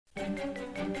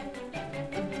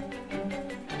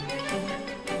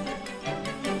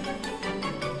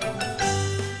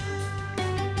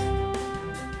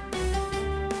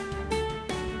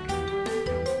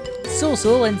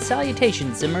Sul and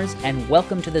salutations, Simmers, and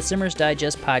welcome to the Simmers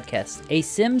Digest podcast, a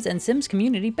Sims and Sims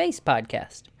community-based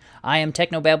podcast. I am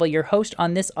Technobabble, your host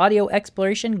on this audio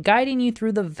exploration, guiding you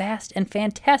through the vast and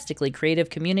fantastically creative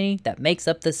community that makes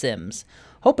up The Sims,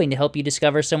 hoping to help you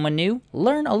discover someone new,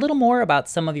 learn a little more about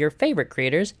some of your favorite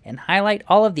creators, and highlight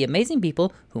all of the amazing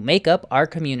people who make up our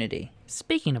community.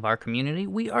 Speaking of our community,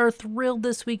 we are thrilled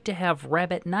this week to have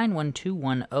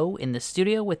Rabbit91210 in the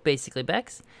studio with Basically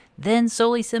Bex. Then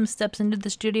Soli Sim steps into the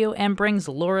studio and brings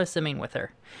Laura Simming with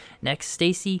her. Next,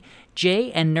 Stacy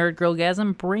J and Nerd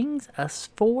Girlgasm brings us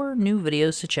 4 new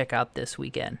videos to check out this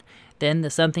weekend. Then the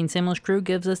Something Simlish crew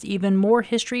gives us even more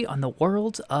history on the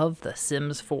worlds of The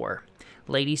Sims 4.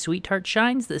 Lady Sweetheart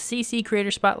shines the CC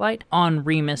Creator Spotlight on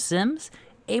Remus Sims.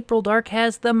 April Dark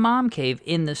has the Mom Cave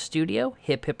in the studio.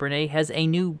 Hip Hip Renee has a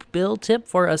new build tip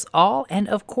for us all. And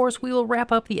of course, we will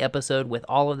wrap up the episode with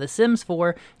all of the Sims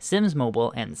 4, Sims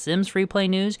Mobile, and Sims Free Play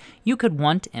news you could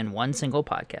want in one single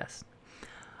podcast.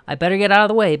 I better get out of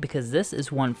the way because this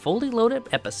is one fully loaded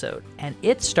episode, and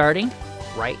it's starting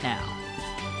right now.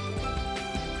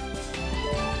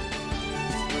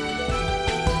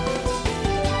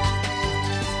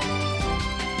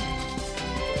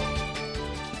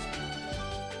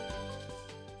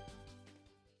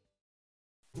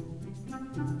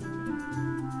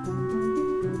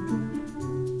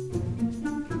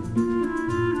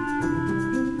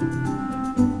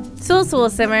 Sul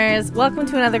Simmers, welcome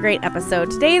to another great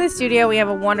episode. Today in the studio we have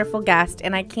a wonderful guest,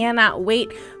 and I cannot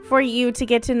wait for you to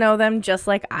get to know them just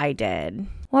like I did.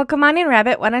 Well, come on in,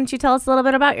 Rabbit. Why don't you tell us a little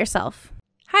bit about yourself?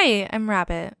 Hi, I'm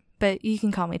Rabbit, but you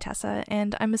can call me Tessa,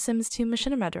 and I'm a Sims 2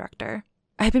 machinima director.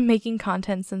 I've been making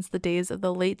content since the days of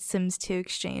the late Sims 2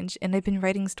 exchange, and I've been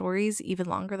writing stories even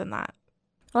longer than that.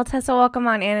 Well, Tessa, welcome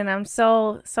on in, and I'm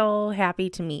so happy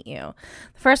to meet you.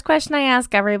 The first question I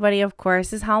ask everybody, of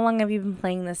course, is how long have you been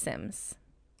playing The Sims?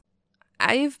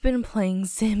 I've been playing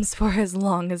Sims for as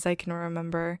long as I can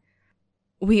remember.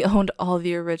 We owned all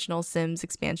the original Sims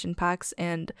expansion packs,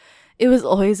 and it was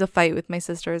always a fight with my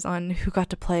sisters on who got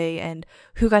to play and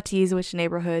who got to use which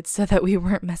neighborhoods so that we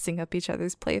weren't messing up each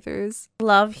other's playthroughs.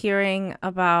 Love hearing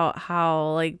about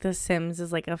how, like, The Sims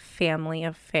is like a family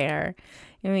affair.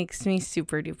 It makes me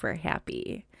super duper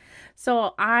happy.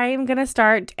 So I'm going to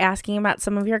start asking about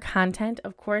some of your content.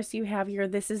 Of course, you have your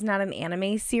This Is Not an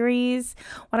Anime series.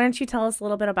 Why don't you tell us a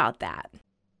little bit about that?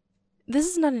 This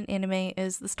Is Not an Anime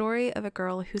is the story of a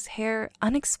girl whose hair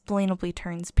unexplainably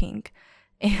turns pink.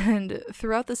 And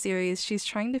throughout the series, she's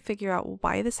trying to figure out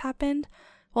why this happened,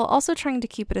 while also trying to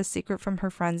keep it a secret from her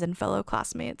friends and fellow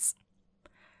classmates.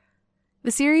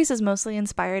 The series is mostly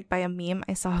inspired by a meme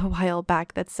I saw a while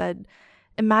back that said,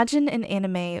 "Imagine an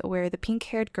anime where the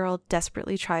pink-haired girl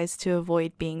desperately tries to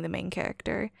avoid being the main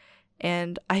character."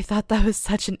 And I thought that was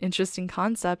such an interesting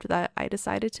concept that I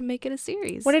decided to make it a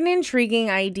series. What an intriguing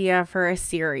idea for a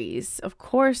series. Of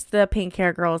course, the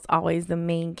pink-haired girl is always the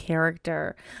main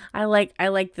character. I like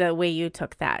the way you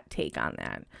took that take on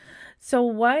that. So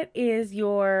what is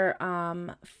your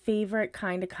favorite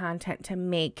kind of content to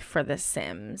make for The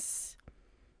Sims?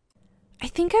 I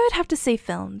think I would have to say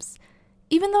films.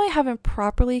 Even though I haven't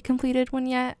properly completed one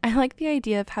yet, I like the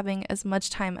idea of having as much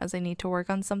time as I need to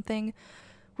work on something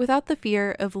without the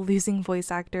fear of losing voice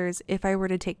actors if I were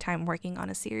to take time working on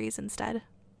a series instead.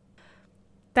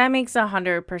 That makes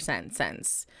 100%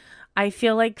 sense. I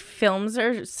feel like films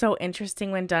are so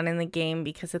interesting when done in the game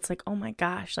because it's like, oh my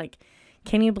gosh, like,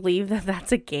 can you believe that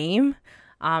that's a game?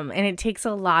 And it takes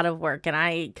a lot of work, and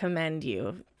I commend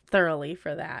you thoroughly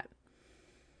for that.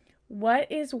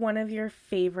 What is one of your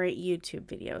favorite YouTube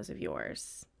videos of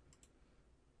yours?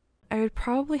 I would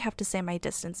probably have to say my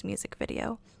Distance music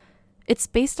video. It's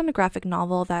based on a graphic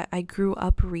novel that I grew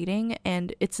up reading,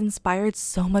 and it's inspired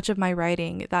so much of my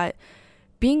writing that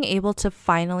being able to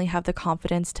finally have the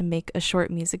confidence to make a short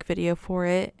music video for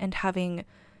it and having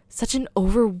such an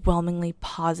overwhelmingly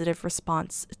positive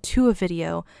response to a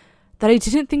video that I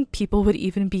didn't think people would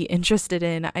even be interested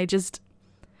in.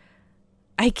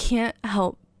 I can't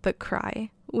help but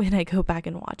cry when I go back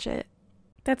and watch it.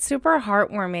 That's super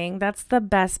heartwarming. That's the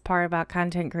best part about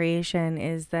content creation,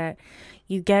 is that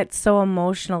you get so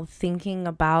emotional thinking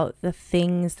about the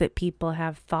things that people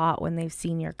have thought when they've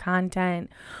seen your content,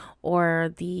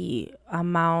 or the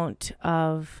amount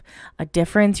of a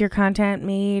difference your content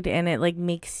made, and it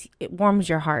warms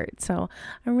your heart. So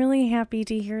I'm really happy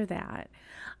to hear that.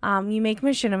 You make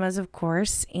machinimas, of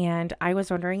course, and I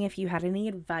was wondering if you had any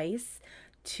advice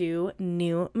to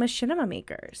new machinima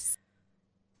makers.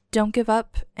 Don't give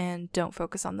up and don't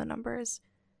focus on the numbers.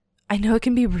 I know it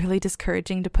can be really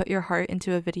discouraging to put your heart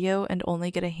into a video and only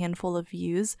get a handful of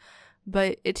views,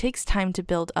 but it takes time to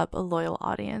build up a loyal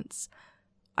audience.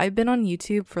 I've been on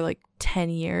YouTube for like 10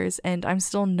 years and I'm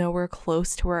still nowhere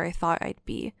close to where I thought I'd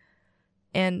be.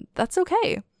 And that's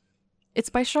okay.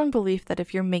 It's my strong belief that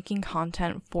if you're making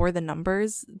content for the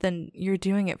numbers, then you're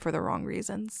doing it for the wrong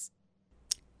reasons.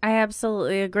 I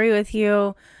absolutely agree with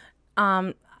you.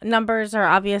 Numbers are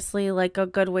obviously like a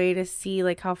good way to see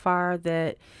like how far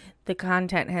the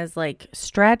content has like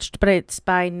stretched, but it's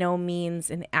by no means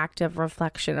an active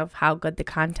reflection of how good the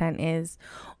content is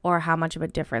or how much of a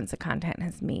difference the content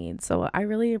has made. So I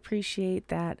really appreciate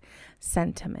that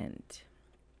sentiment.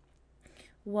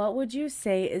 What would you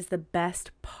say is the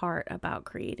best part about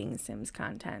creating Sims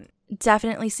content?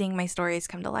 Definitely seeing my stories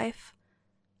come to life.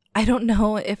 I don't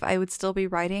know if I would still be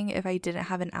writing if I didn't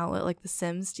have an outlet like The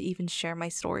Sims to even share my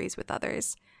stories with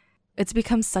others. It's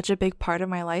become such a big part of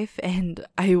my life, and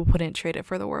I wouldn't trade it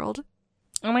for the world.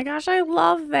 Oh my gosh, I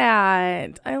love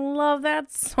that. I love that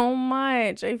so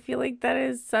much. I feel like that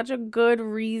is such a good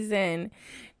reason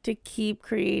to keep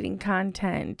creating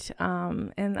content.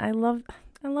 And I love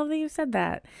that you said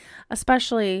that,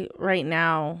 especially right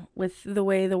now with the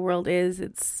way the world is.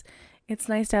 It's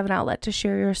nice to have an outlet to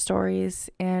share your stories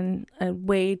and a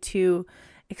way to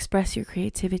express your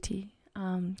creativity.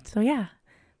 So yeah.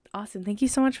 Awesome. Thank you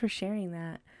so much for sharing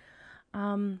that.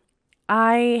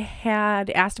 I had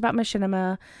asked about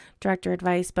machinima director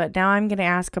advice, but now I'm going to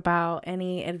ask about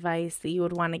any advice that you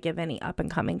would want to give any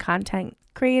up-and-coming content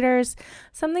creators,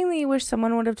 something that you wish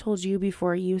someone would have told you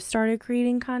before you started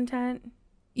creating content.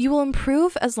 You will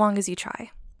improve as long as you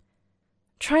try.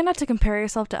 Try not to compare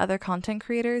yourself to other content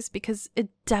creators because it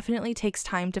definitely takes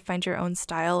time to find your own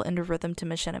style and a rhythm to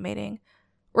machinimating,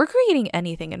 or creating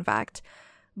anything, in fact.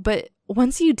 But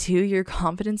once you do, your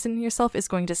confidence in yourself is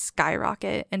going to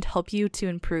skyrocket and help you to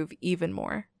improve even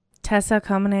more. Tessa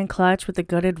coming in clutch with the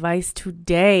good advice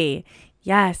today.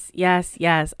 Yes.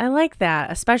 I like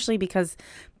that, especially because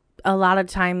a lot of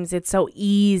times it's so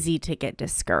easy to get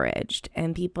discouraged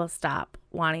and people stop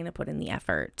wanting to put in the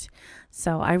effort.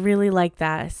 So I really like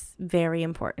that. It's very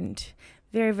important.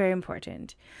 Very, very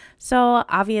important. So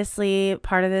obviously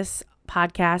part of this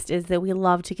podcast is that we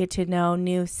love to get to know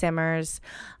new Simmers.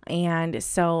 And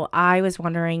so I was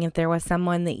wondering if there was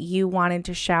someone that you wanted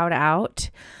to shout out,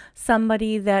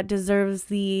 somebody that deserves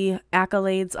the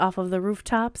accolades off of the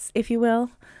rooftops, if you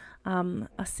will, a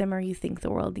Simmer you think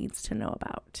the world needs to know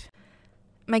about.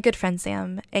 My good friend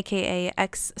Sam, aka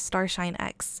X Starshine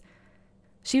X.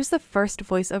 She was the first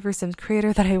voiceover Sims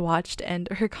creator that I watched, and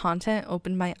her content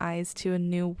opened my eyes to a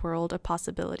new world of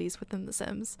possibilities within The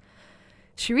Sims.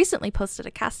 She recently posted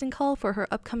a casting call for her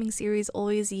upcoming series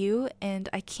Always You, and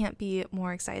I can't be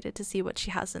more excited to see what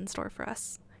she has in store for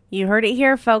us. You heard it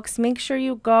here, folks. Make sure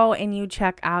you go and you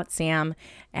check out Sam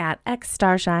at X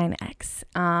Starshine X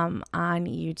on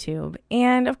YouTube.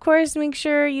 And of course, make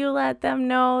sure you let them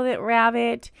know that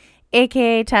Rabbit,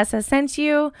 aka Tessa, sent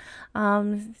you.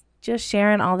 Just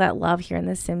sharing all that love here in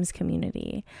the Sims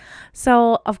community.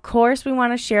 So, of course, we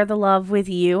want to share the love with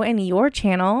you and your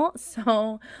channel.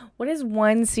 So, what is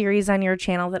one series on your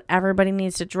channel that everybody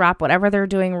needs to drop whatever they're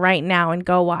doing right now and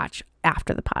go watch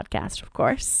after the podcast, of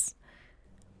course?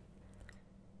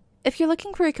 If you're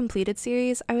looking for a completed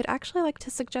series, I would actually like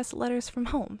to suggest Letters from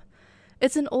Home.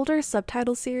 It's an older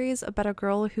subtitle series about a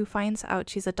girl who finds out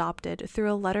she's adopted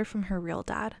through a letter from her real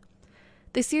dad.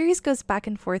 The series goes back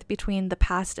and forth between the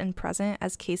past and present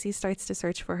as Casey starts to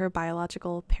search for her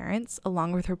biological parents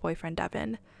along with her boyfriend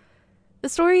Devin. The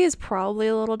story is probably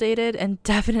a little dated and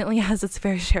definitely has its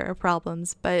fair share of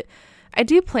problems, but I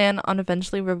do plan on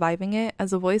eventually reviving it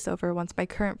as a voiceover once my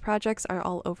current projects are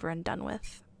all over and done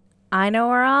with. I know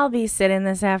where I'll be sitting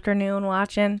this afternoon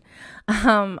watching.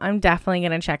 I'm definitely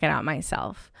going to check it out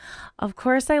myself. Of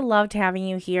course, I loved having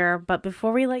you here, but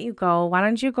before we let you go, why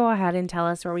don't you go ahead and tell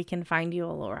us where we can find you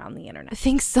all around the internet?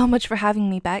 Thanks so much for having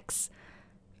me, Bex.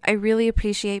 I really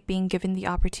appreciate being given the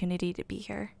opportunity to be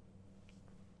here.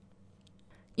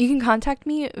 You can contact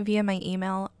me via my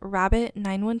email,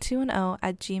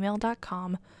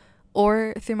 rabbit91210@gmail.com,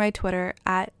 or through my Twitter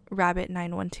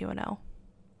 @rabbit91210.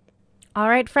 All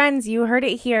right, friends, you heard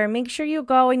it here. Make sure you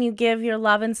go and you give your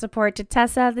love and support to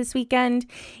Tessa this weekend,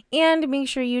 and make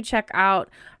sure you check out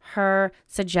her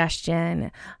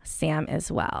suggestion, Sam,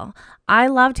 as well. I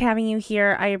loved having you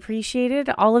here. I appreciated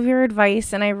all of your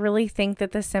advice, and I really think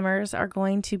that the Simmers are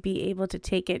going to be able to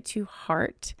take it to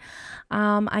heart.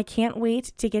 I can't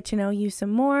wait to get to know you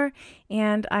some more,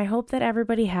 and I hope that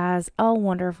everybody has a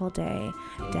wonderful day.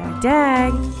 Dag,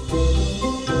 dag.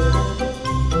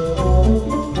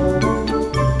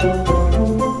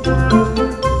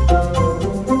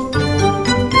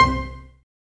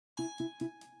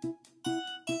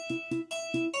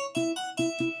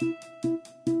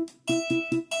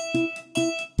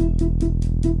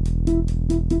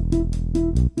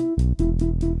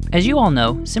 As you all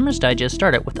know, Simmers Digest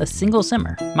started with a single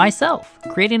simmer, myself,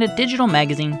 creating a digital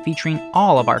magazine featuring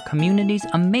all of our community's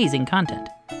amazing content.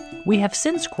 We have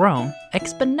since grown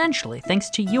exponentially thanks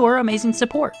to your amazing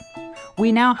support.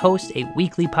 We now host a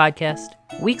weekly podcast,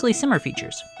 weekly simmer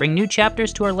features, bring new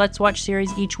chapters to our Let's Watch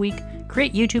series each week,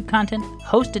 create YouTube content,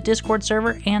 host a Discord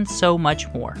server, and so much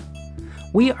more.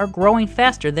 We are growing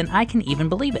faster than I can even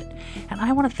believe it, and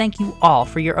I want to thank you all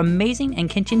for your amazing and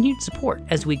continued support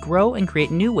as we grow and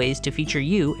create new ways to feature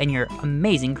you and your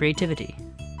amazing creativity.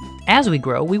 As we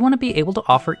grow, we want to be able to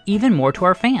offer even more to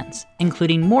our fans,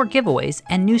 including more giveaways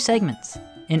and new segments.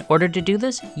 In order to do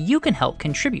this, you can help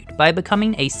contribute by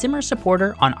becoming a Simmer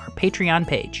supporter on our Patreon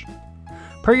page.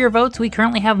 Per your votes, we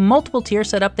currently have multiple tiers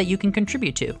set up that you can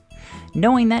contribute to,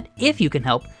 knowing that if you can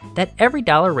help, that every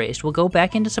dollar raised will go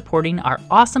back into supporting our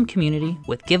awesome community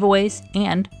with giveaways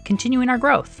and continuing our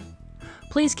growth.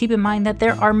 Please keep in mind that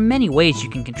there are many ways you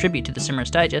can contribute to the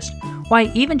Simmers Digest, why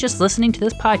even just listening to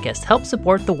this podcast helps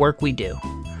support the work we do.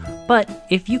 But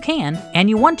if you can, and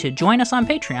you want to join us on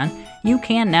Patreon, you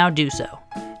can now do so.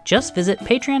 Just visit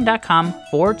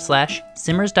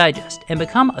patreon.com/Simmers Digest and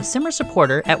become a Simmer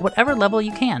supporter at whatever level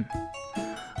you can.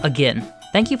 Again,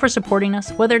 thank you for supporting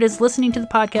us, whether it is listening to the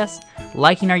podcast,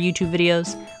 liking our YouTube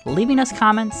videos, leaving us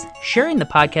comments, sharing the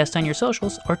podcast on your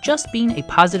socials, or just being a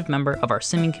positive member of our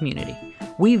simming community.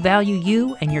 We value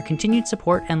you and your continued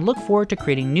support and look forward to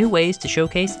creating new ways to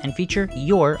showcase and feature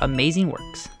your amazing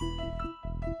works.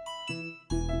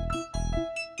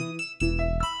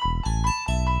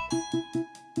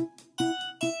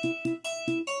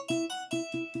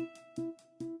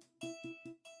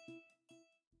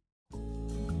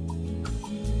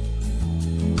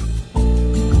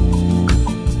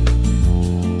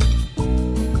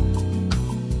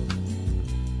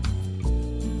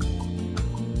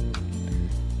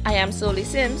 I am Soli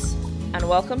Sims, and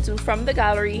welcome to From the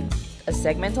Gallery, a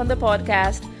segment on the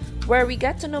podcast where we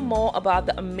get to know more about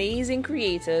the amazing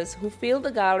creators who fill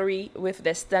the gallery with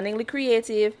their stunningly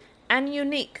creative and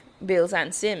unique builds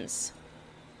and sims.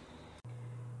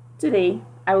 Today,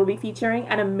 I will be featuring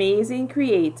an amazing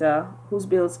creator whose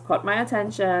builds caught my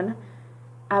attention.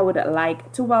 I would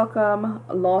like to welcome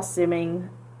Law Simming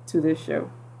to the show.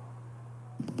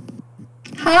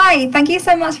 Hi, thank you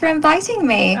so much for inviting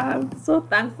me. I'm so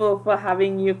thankful for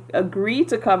having you agree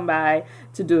to come by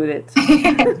to do it.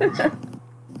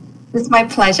 It's my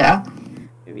pleasure.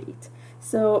 Great.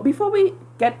 So before we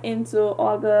get into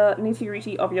all the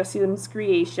nitty-gritty of your Sims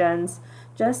creations,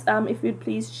 just if you'd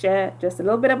please share just a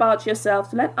little bit about yourself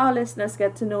to let our listeners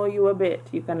get to know you a bit.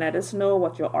 You can let us know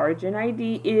what your origin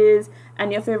ID is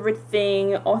and your favorite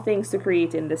thing or things to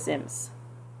create in The Sims.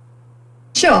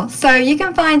 Sure, so you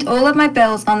can find all of my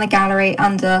builds on the gallery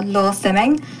under Law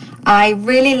Simming. I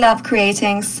really love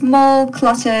creating small,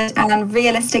 cluttered and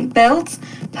realistic builds,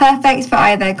 perfect for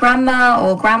either grandma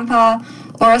or grandpa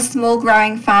or a small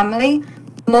growing family.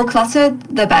 The more cluttered,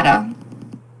 the better.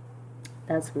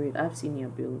 That's great. I've seen your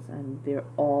builds and they're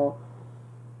all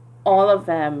of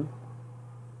them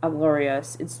are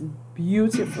glorious. It's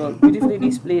beautiful, beautifully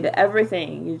displayed,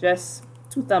 everything. You just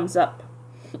 2 thumbs up.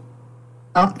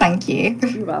 Oh, thank you.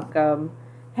 You're welcome.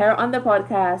 Here on the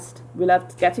podcast, we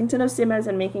love getting to know Simmers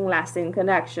and making lasting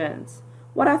connections.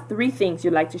 What are 3 things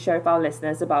you'd like to share with our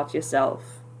listeners about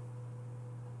yourself?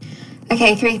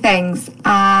 Okay, 3 things.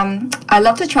 I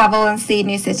love to travel and see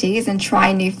new cities and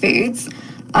try new foods.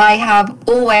 I have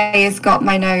always got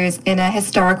my nose in a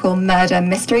historical murder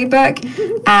mystery book,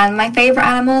 and my favorite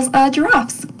animals are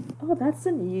giraffes. Oh, that's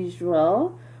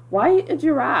unusual. Why a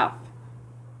giraffe?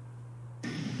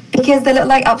 Because they look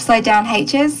like upside down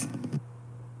H's.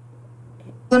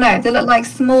 Well, no, they look like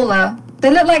smaller. They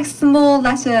look like small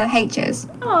letter H's.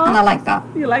 Aww. And I like that.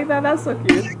 You like that? That's so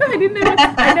cute. I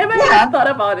never Yeah. thought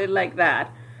about it like that.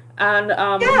 And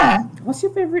Yeah. What's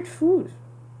your favorite food?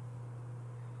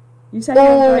 You said you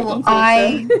enjoy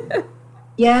eating.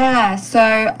 Yeah,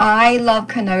 so I love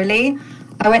cannoli.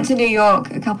 I went to New York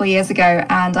a couple of years ago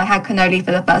and I had cannoli for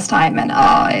the first time, and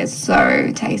it's so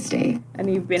tasty.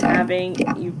 And you've been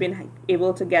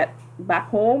able to get back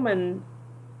home and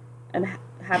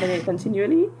having it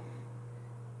continually?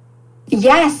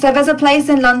 Yes, so there's a place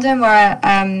in London where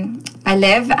I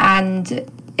live, and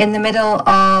in the middle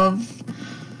of,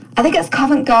 I think it's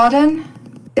Covent Garden,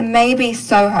 it may be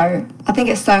Soho. I think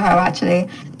it's Soho actually.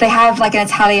 They have like an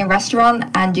Italian restaurant,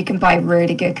 and you can buy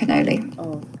really good cannoli.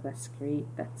 Oh, that's great.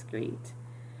 That's great.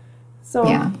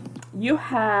 So you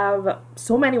have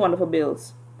so many wonderful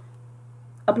builds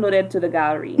uploaded to the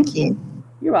gallery. Thank you.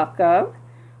 You're welcome.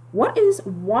 What is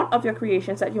one of your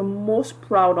creations that you're most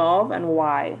proud of, and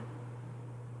why?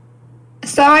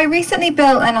 So I recently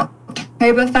built an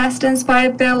Oktoberfest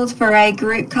inspired build for a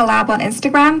group collab on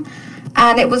Instagram,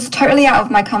 and it was totally out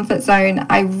of my comfort zone.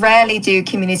 I rarely do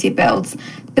community builds,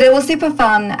 but it was super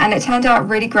fun and it turned out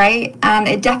really great, and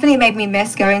it definitely made me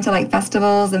miss going to like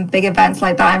festivals and big events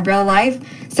like that in real life.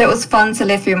 So it was fun to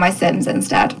live through my Sims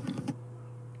instead.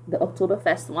 The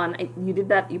Oktoberfest one, you did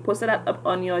that, you posted that up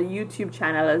on your YouTube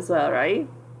channel as well, right?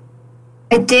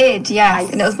 I did, yes,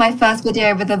 and it was my first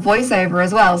video with a voiceover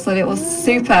as well, so it was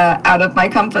super out of my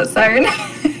comfort zone.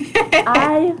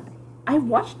 I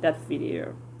watched that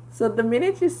video. So the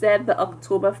minute you said the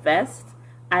Oktoberfest,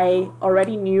 I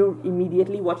already knew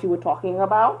immediately what you were talking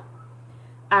about.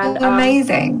 And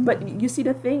amazing. But you see,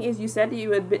 the thing is, you said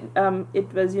you had been,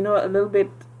 it was, you know, a little bit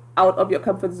out of your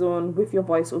comfort zone with your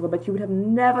voiceover, but you would have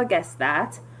never guessed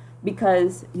that,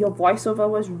 because your voiceover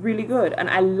was really good, and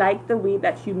I like the way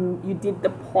that you did the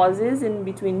pauses in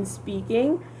between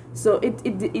speaking. So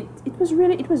it was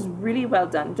really well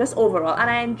done, just overall, and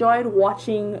I enjoyed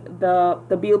watching the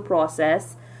build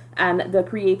process and the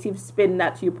creative spin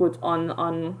that you put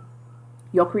on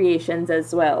your creations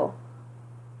as well.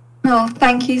 Oh,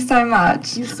 thank you so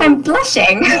much. I'm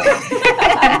blushing.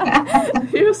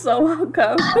 You're so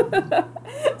welcome.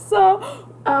 So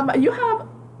you have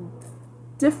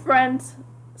different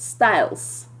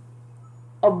styles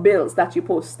of builds that you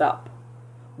post up.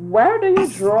 Where do you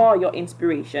draw your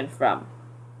inspiration from?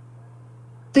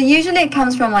 So usually it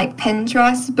comes from like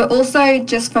Pinterest, but also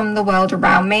just from the world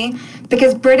around me,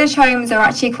 because British homes are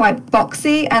actually quite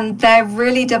boxy and they're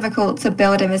really difficult to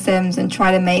build in The Sims and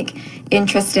try to make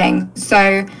interesting.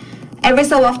 So every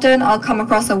so often I'll come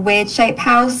across a weird shaped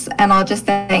house and I'll just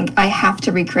think I have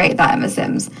to recreate that in The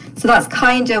Sims. So that's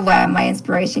kind of where my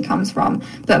inspiration comes from,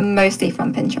 but mostly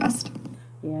from Pinterest.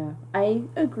 Yeah, I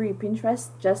agree. Pinterest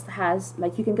just has,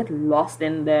 like, you can get lost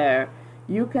in there.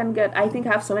 You can get, I think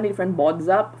I have so many different boards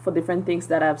up for different things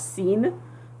that I've seen.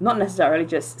 Not necessarily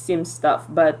just Sims stuff,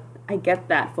 but I get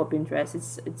that for Pinterest.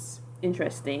 It's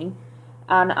interesting.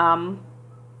 And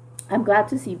I'm glad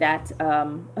to see that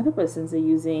other persons are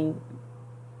using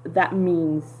that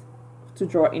means to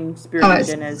draw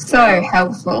inspiration as well. So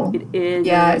helpful. It is.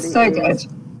 Yeah, it it's really so is.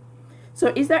 good.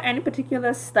 So is there any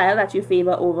particular style that you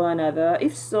favor over another?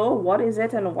 If so, what is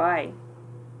it and why?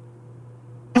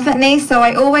 Definitely. So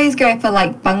I always go for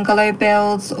like bungalow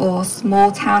builds or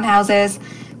small townhouses,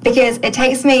 because it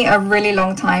takes me a really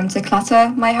long time to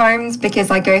clutter my homes,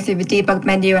 because I go through the debug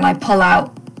menu and I pull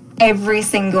out every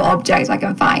single object I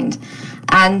can find.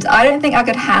 And I don't think I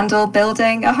could handle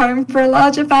building a home for a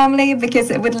larger family, because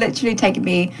it would literally take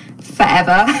me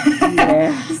forever.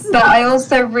 Yes. But I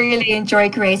also really enjoy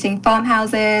creating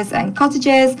farmhouses and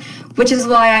cottages, which is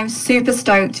why I'm super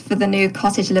stoked for the new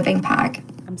cottage living pack.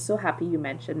 I'm so happy you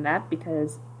mentioned that,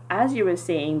 because as you were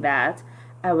saying that,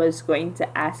 I was going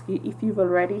to ask you if you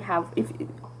already have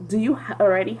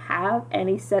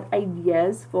any set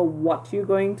ideas for what you're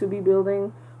going to be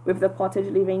building with the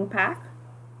cottage living pack?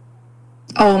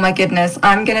 Oh my goodness,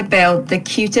 I'm going to build the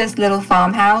cutest little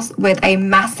farmhouse with a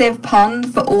massive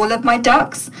pond for all of my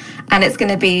ducks, and it's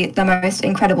going to be the most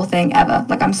incredible thing ever.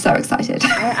 Like, I'm so excited.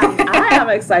 I am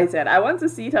excited. I want to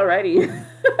see it already.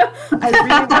 I really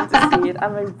want to see it.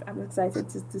 I'm excited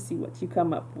to see what you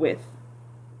come up with.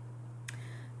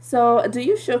 So, do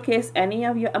you showcase any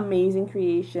of your amazing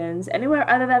creations anywhere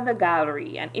other than the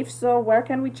gallery? And if so, where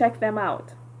can we check them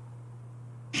out?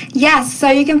 Yes, so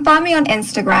you can find me on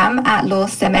Instagram at Law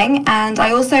Simming, and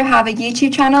I also have a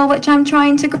YouTube channel which I'm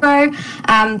trying to grow.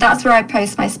 That's where I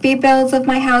post my speed builds of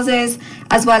my houses,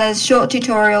 as well as short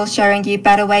tutorials showing you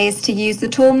better ways to use the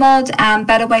tool mod and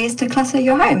better ways to clutter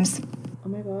your homes. Oh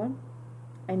my god,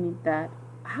 I need that.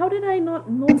 How did I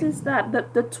not notice that?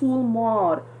 The tool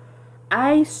mod.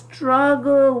 I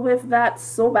struggle with that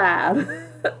so bad.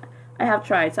 I have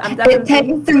tried. So I'm It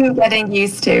takes some getting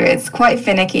used to. It's quite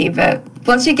finicky, but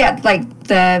once you get like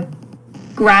the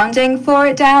grounding for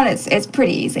it down, it's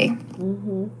pretty easy.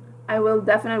 Mm-hmm. I will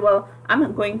definitely. Well,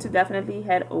 I'm going to definitely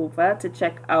head over to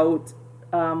check out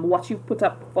what you've put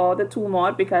up for the tool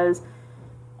mod, because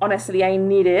honestly, I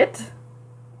need it.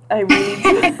 I really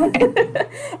do.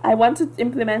 I want to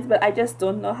implement, but I just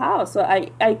don't know how. So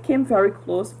I came very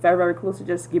close, very, very close to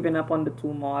just giving up on the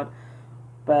tool mod.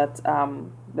 But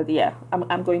yeah,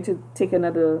 I'm going to take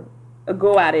a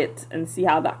go at it and see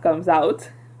how that comes out.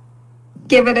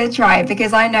 Give it a try,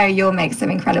 because I know you'll make some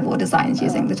incredible designs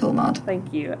using the tool mod.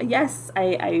 Thank you. Yes,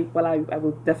 I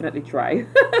will definitely try.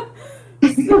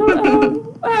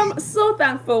 So I'm so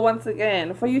thankful once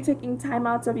again for you taking time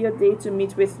out of your day to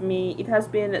meet with me. It has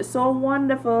been so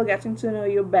wonderful getting to know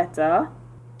you better.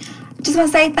 I just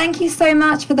want to say thank you so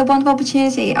much for the wonderful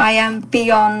opportunity. I am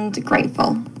beyond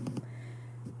grateful.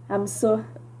 I'm so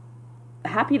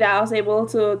happy that I was able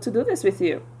to do this with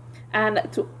you. And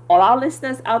to all our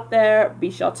listeners out there, be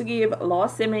sure to give Law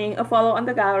Simming a follow on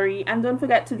the gallery, and don't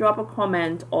forget to drop a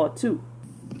comment or two.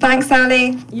 Thanks,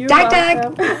 Sally. You're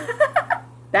welcome.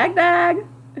 Dag dag.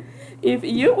 If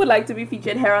you would like to be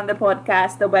featured here on the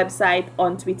podcast, the website,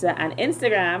 on Twitter and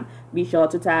Instagram, be sure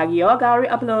to tag your gallery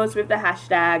uploads with the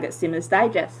hashtag Simmers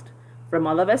Digest. From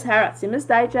all of us here at Simmers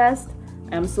Digest,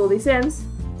 I'm Sully Sims,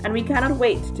 and we cannot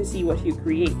wait to see what you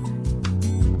create.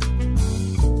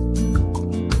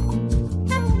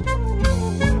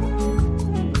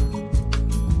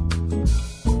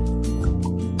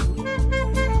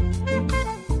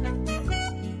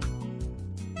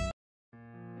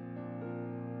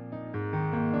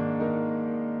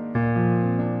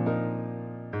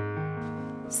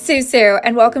 Susu,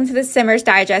 and welcome to the Simmers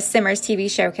Digest Simmers TV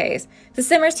Showcase. The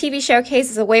Simmers TV Showcase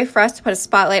is a way for us to put a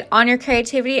spotlight on your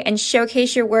creativity and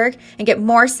showcase your work and get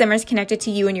more Simmers connected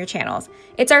to you and your channels.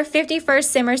 It's our 51st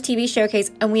Simmers TV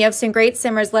Showcase, and we have some great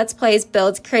Simmers Let's Plays,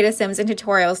 builds, creative sims, and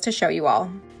tutorials to show you all.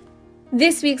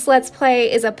 This week's Let's Play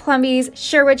is a Plumby's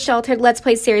Sherwood Sheltered Let's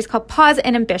Play series called Paws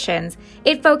and Ambitions.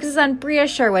 It focuses on Bria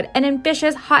Sherwood, an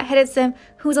ambitious, hot-headed sim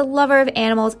who's a lover of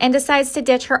animals and decides to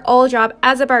ditch her old job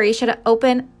as a barisha to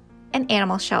open an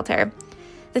animal shelter.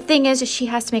 The thing is, she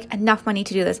has to make enough money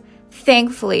to do this.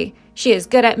 Thankfully, she is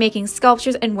good at making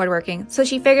sculptures and woodworking, so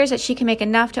she figures that she can make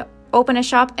enough to open a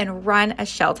shop and run a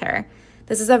shelter.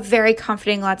 This is a very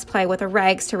comforting Let's Play with a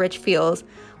rags to rich feels,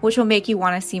 which will make you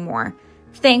want to see more.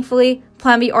 Thankfully,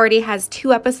 Plumby already has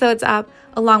 2 episodes up,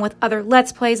 along with other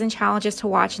Let's Plays and challenges to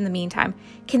watch in the meantime.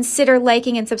 Consider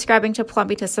liking and subscribing to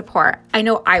Plumby to support. I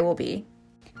know I will be.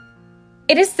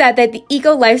 It is said that the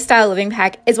Eco Lifestyle Living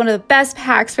Pack is one of the best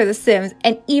packs for The Sims,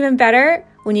 and even better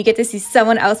when you get to see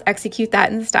someone else execute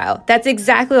that in style. That's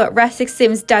exactly what Rustic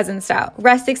Sims does in style.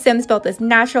 Rustic Sims built this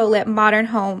natural lit modern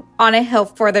home on a hill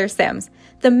for their Sims.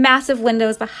 The massive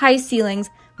windows, the high ceilings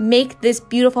make this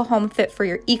beautiful home fit for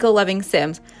your eco-loving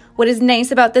Sims. What is nice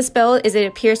about this build is it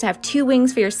appears to have 2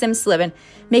 wings for your Sims to live in,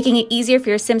 making it easier for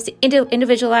your Sims to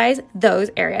individualize those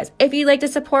areas. If you'd like to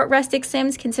support Rustic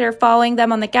Sims, consider following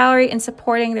them on the gallery and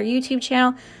supporting their YouTube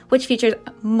channel, which features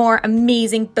more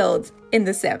amazing builds in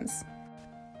The Sims.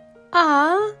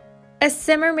 Aww, a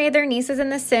Simmer made their nieces in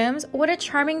The Sims. What a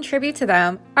charming tribute to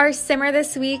them. Our Simmer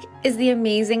this week is the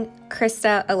amazing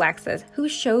Krista Alexis, who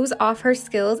shows off her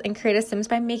skills and creative Sims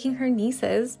by making her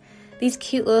nieces. These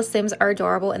cute little Sims are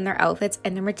adorable in their outfits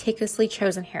and their meticulously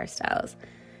chosen hairstyles.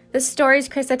 The stories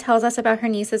Krista tells us about her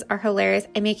nieces are hilarious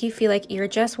and make you feel like you're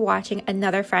just watching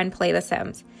another friend play The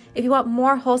Sims. If you want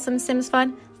more wholesome Sims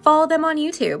fun, follow them on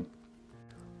YouTube.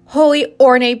 Holy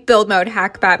ornate build mode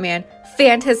hack Batman.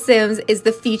 Fanta Sims is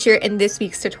the feature in this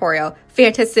week's tutorial.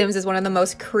 Fanta Sims is one of the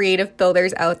most creative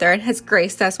builders out there and has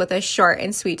graced us with a short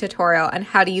and sweet tutorial on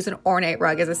how to use an ornate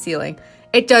rug as a ceiling.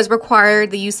 It does require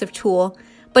the use of tool,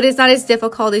 but it's not as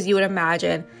difficult as you would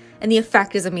imagine, and the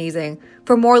effect is amazing.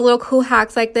 For more little cool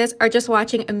hacks like this, or just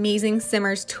watching amazing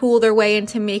Simmers tool their way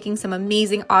into making some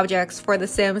amazing objects for The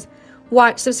Sims,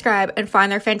 watch, subscribe, and find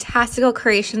their fantastical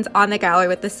creations on the gallery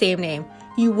with the same name.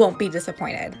 You won't be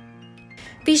disappointed.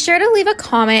 Be sure to leave a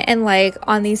comment and like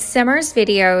on these Simmers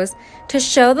videos to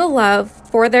show the love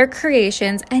for their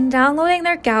creations and downloading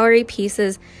their gallery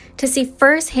pieces to see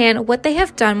firsthand what they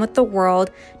have done with the world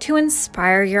to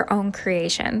inspire your own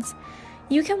creations.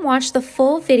 You can watch the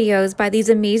full videos by these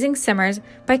amazing Simmers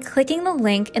by clicking the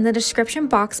link in the description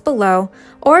box below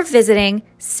or visiting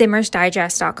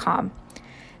simmersdigest.com.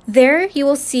 There you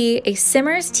will see a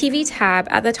Simmers TV tab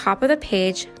at the top of the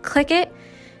page. Click it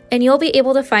and you'll be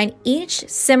able to find each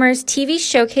Simmers TV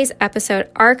Showcase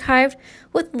episode archived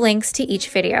with links to each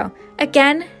video.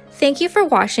 Again, thank you for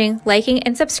watching, liking,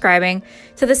 and subscribing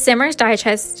to the Simmers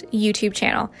Digest YouTube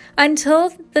channel.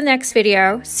 Until the next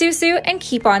video, Susu and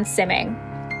keep on simming.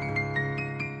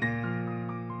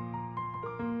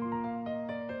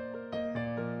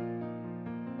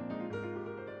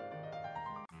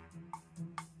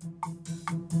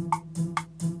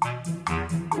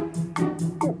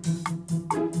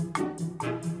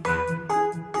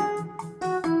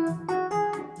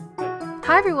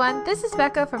 everyone, this is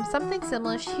Becca from Something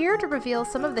Simlish, here to reveal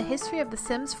some of the history of The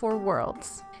Sims 4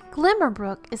 worlds.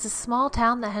 Glimmerbrook is a small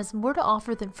town that has more to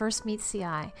offer than first meets the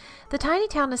eye. The tiny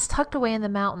town is tucked away in the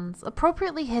mountains,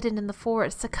 appropriately hidden in the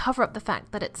forest to cover up the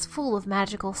fact that it's full of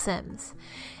magical Sims.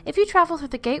 If you travel through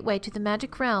the gateway to the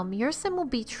magic realm, your Sim will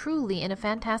be truly in a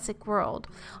fantastic world,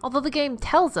 although the game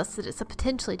tells us that it's a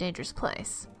potentially dangerous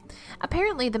place.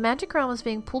 Apparently, the magic realm is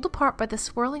being pulled apart by the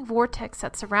swirling vortex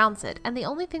that surrounds it, and the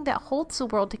only thing that holds the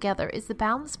world together is the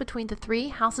balance between the three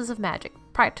houses of magic: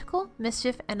 practical,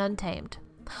 mischief, and untamed.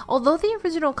 Although the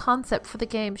original concept for the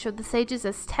game showed the sages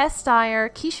as Tess Dyer,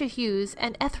 Keisha Hughes,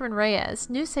 and Ethrin Reyes,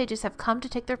 new sages have come to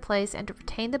take their place and to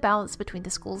retain the balance between the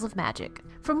schools of magic.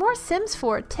 For more Sims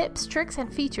 4 tips, tricks,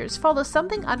 and features, follow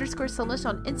something_Simlish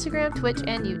on Instagram, Twitch,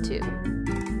 and YouTube.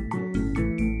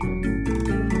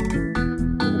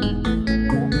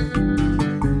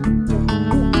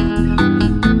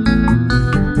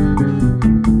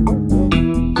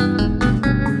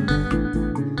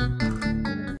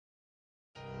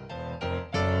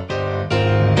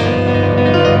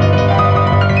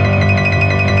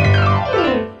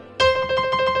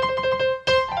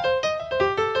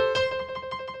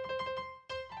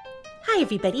 Hi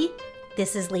everybody,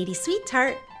 this is Lady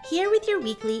Sweetheart here with your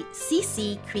weekly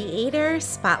CC Creator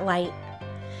Spotlight.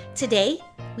 Today,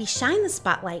 we shine the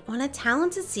spotlight on a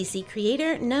talented CC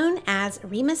creator known as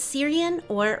Remus Syrian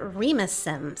or Remus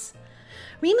Sims.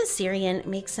 Remus Syrian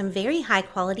makes some very high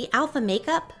quality alpha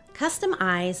makeup, custom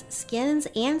eyes, skins,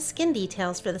 and skin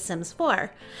details for The Sims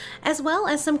 4, as well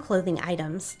as some clothing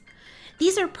items.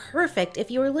 These are perfect if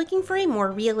you are looking for a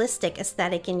more realistic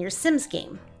aesthetic in your Sims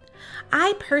game.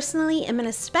 I personally am an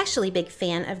especially big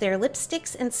fan of their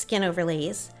lipsticks and skin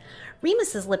overlays.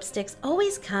 Remus's lipsticks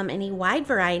always come in a wide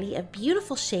variety of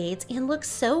beautiful shades and look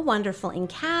so wonderful in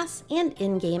CAS and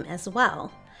in-game as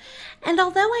well. And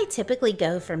although I typically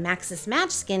go for Maxis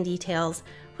Match skin details,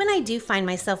 when I do find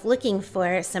myself looking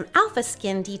for some alpha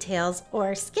skin details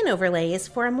or skin overlays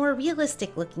for a more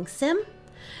realistic looking Sim,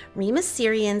 Remus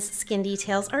Syrian's skin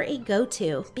details are a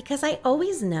go-to because I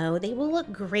always know they will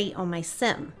look great on my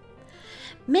Sim.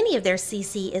 Many of their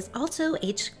CC is also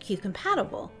HQ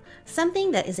compatible,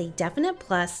 something that is a definite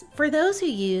plus for those who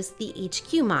use the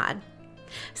HQ mod.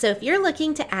 So if you're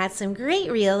looking to add some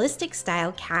great realistic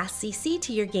style CAS CC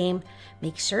to your game,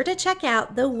 make sure to check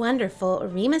out the wonderful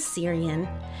Remus Syrian.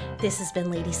 This has been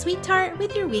Lady Sweetheart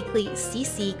with your weekly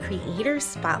CC Creator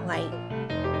Spotlight.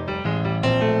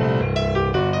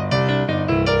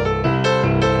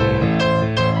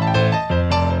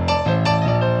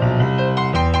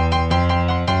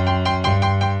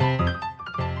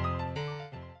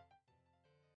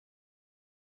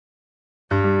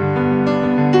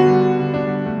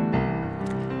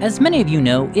 As many of you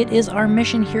know, it is our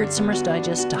mission here at Simmers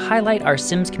Digest to highlight our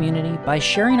Sims community by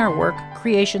sharing our work,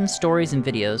 creations, stories, and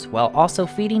videos, while also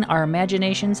feeding our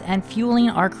imaginations and fueling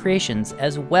our creations,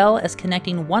 as well as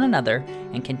connecting one another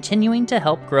and continuing to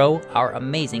help grow our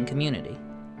amazing community.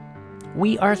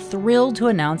 We are thrilled to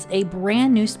announce a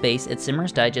brand new space at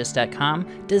SimmersDigest.com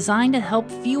designed to help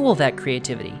fuel that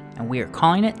creativity, and we are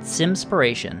calling it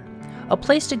Simspiration. A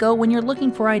place to go when you're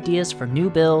looking for ideas for new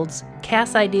builds,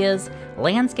 CAS ideas,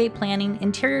 landscape planning,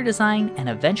 interior design, and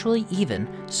eventually even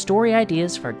story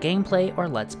ideas for gameplay or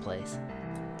Let's Plays.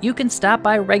 You can stop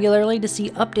by regularly to see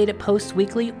updated posts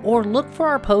weekly or look for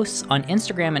our posts on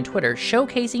Instagram and Twitter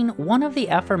showcasing one of the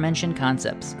aforementioned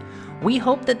concepts. We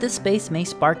hope that this space may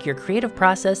spark your creative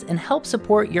process and help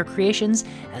support your creations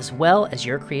as well as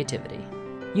your creativity.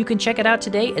 You can check it out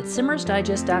today at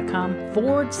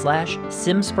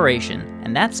SimmersDigest.com/Simspiration,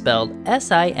 and that's spelled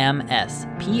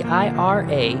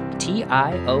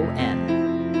SIMSPIRATION.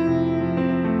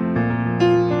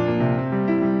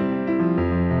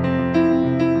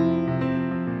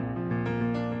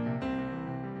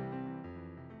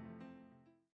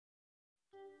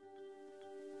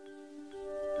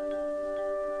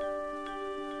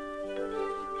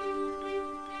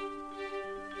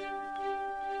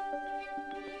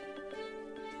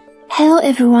 Hello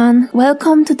everyone,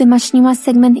 welcome to the Machinima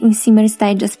segment in Simmers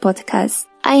Digest podcast.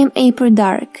 I am April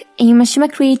Dark, a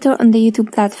Machinima creator on the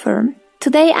YouTube platform.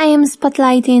 Today I am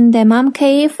spotlighting the Mom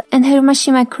Cave and her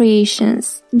Machinima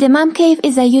creations. The Mom Cave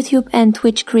is a YouTube and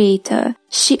Twitch creator.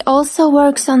 She also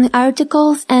works on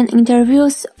articles and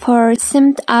interviews for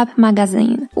Simmed Up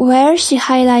magazine, where she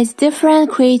highlights different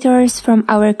creators from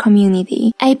our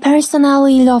community. I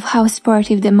personally love how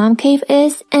sportive the Mom Cave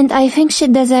is, and I think she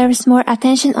deserves more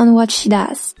attention on what she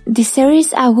does. The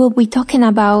series I will be talking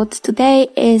about today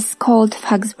is called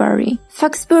Foxbury.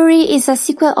 Foxbury is a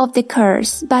sequel of The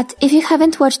Curse, but if you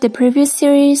haven't watched the previous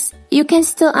series, you can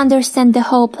still understand the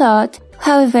whole plot,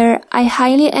 However, I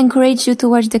highly encourage you to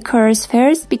watch The Curse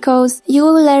first because you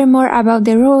will learn more about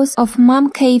the rules of Mom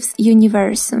Cave's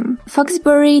universum.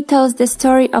 Foxbury tells the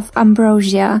story of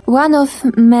Ambrosia, one of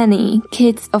many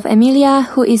kids of Emilia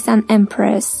who is an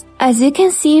empress. As you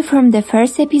can see from the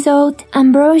first episode,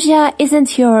 Ambrosia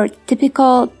isn't your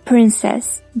typical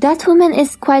princess. That woman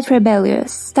is quite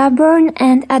rebellious, stubborn,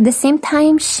 and at the same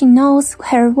time she knows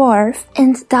her worth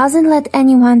and doesn't let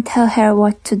anyone tell her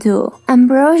what to do.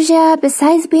 Ambrosia,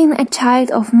 besides being a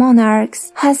child of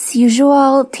monarchs, has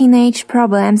usual teenage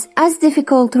problems as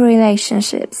difficult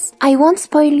relationships. I won't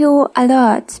spoil you a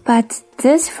lot, but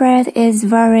this thread is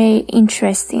very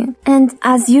interesting. And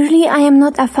as usually I am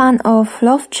not a fan of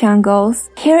love triangles,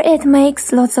 here it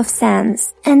makes lots of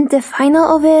sense. And the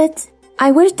final of it, I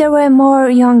wish there were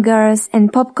more young girls in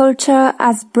pop culture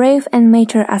as brave and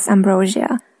mature as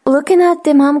Ambrosia. Looking at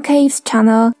the Mom Cave's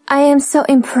channel, I am so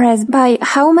impressed by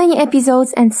how many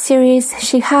episodes and series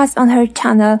she has on her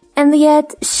channel, and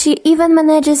yet she even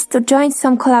manages to join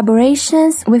some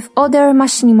collaborations with other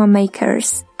machinima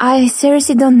makers. I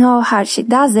seriously don't know how she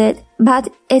does it,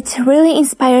 but it really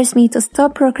inspires me to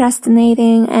stop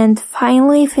procrastinating and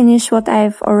finally finish what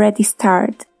I've already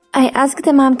started. I asked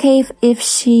the Mom Cave if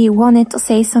she wanted to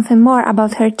say something more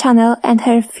about her channel and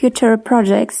her future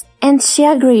projects, and she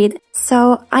agreed,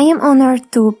 so I am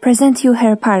honored to present you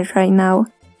her part right now.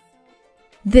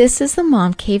 This is the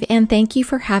Mom Cave, and thank you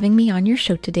for having me on your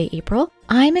show today, April.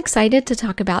 I'm excited to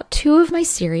talk about two of my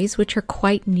series which are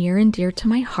quite near and dear to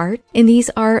my heart, and these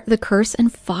are The Curse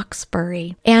and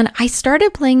Foxbury. And I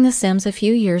started playing The Sims a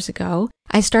few years ago.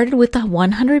 I started with the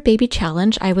 100 Baby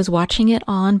Challenge. I was watching it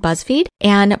on BuzzFeed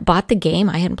and bought the game.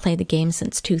 I hadn't played the game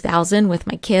since 2000 with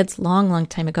my kids, long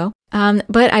time ago.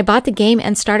 But I bought the game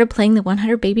and started playing the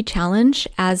 100 Baby Challenge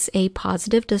as a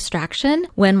positive distraction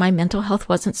when my mental health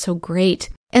wasn't so great.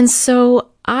 And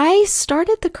so I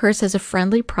started The Curse as a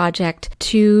friendly project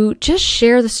to just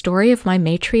share the story of my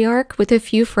matriarch with a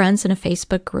few friends in a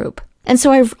Facebook group. And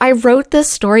so I wrote this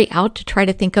story out to try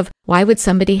to think of why would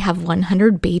somebody have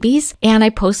 100 babies, and I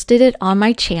posted it on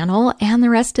my channel, and the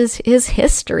rest is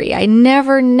history. I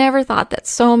never thought that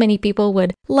so many people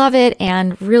would love it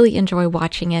and really enjoy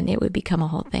watching it, and it would become a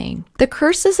whole thing. The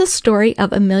Curse is a story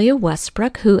of Amelia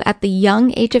Westbrook, who at the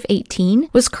young age of 18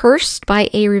 was cursed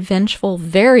by a revengeful,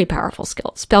 very powerful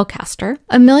spellcaster.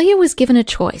 Amelia was given a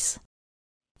choice: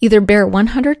 either bear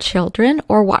 100 children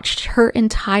or watch her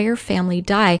entire family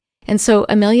die. And so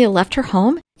Amelia left her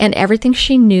home and everything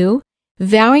she knew,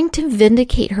 vowing to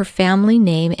vindicate her family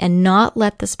name and not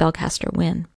let the spellcaster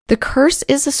win. The Curse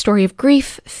is a story of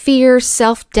grief, fear,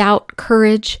 self-doubt,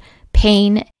 courage,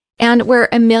 pain, and where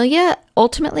Amelia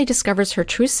ultimately discovers her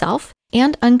true self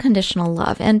and unconditional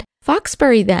love. And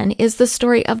Foxbury then is the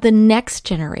story of the next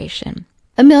generation.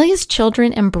 Amelia's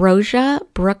children, Ambrosia,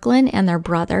 Brooklyn, and their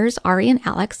brothers, Ari and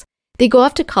Alex, they go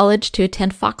off to college to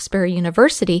attend Foxbury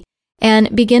University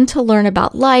and begin to learn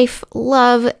about life,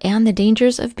 love, and the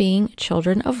dangers of being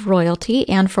children of royalty.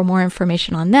 And for more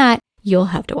information on that, you'll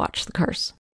have to watch The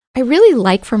Curse. I really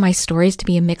like for my stories to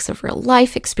be a mix of real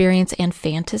life experience and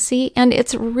fantasy, and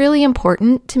it's really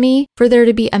important to me for there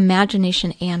to be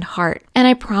imagination and heart. And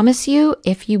I promise you,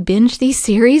 if you binge these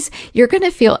series, you're going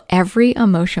to feel every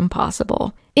emotion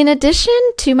possible. In addition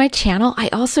to my channel, I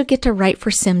also get to write for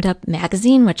Simmed Up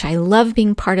magazine, which I love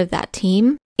being part of that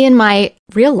team. In my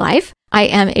real life, I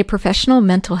am a professional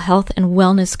mental health and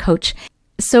wellness coach.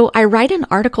 So I write an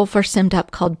article for Simmed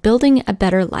Up called Building a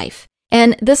Better Life.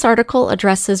 And this article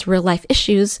addresses real life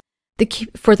issues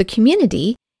for the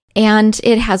community, and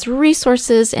it has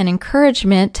resources and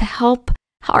encouragement to help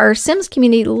our Sims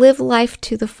community live life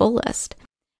to the fullest.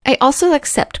 I also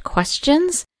accept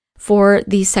questions for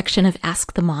the section of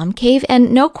Ask the Mom Cave,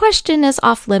 and no question is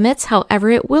off limits. However,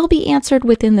 it will be answered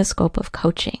within the scope of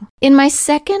coaching. In my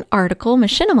second article,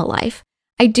 Machinima Life,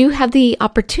 I do have the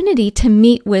opportunity to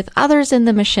meet with others in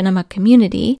the machinima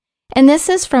community, and this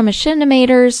is from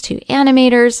machinimators to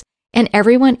animators and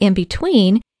everyone in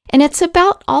between, and it's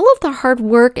about all of the hard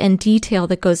work and detail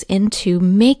that goes into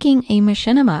making a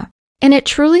machinima. And it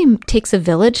truly takes a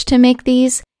village to make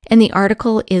these, and the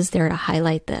article is there to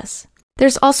highlight this.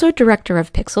 There's also a director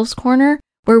of Pixels Corner,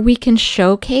 where we can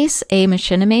showcase a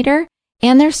machinimator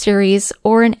and their series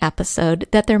or an episode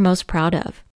that they're most proud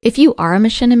of. If you are a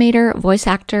machinimator, voice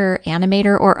actor,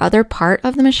 animator, or other part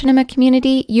of the machinima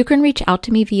community, you can reach out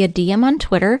to me via DM on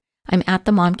Twitter. I'm at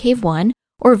themomcave1,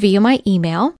 or via my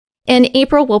email. And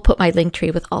April will put my link tree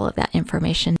with all of that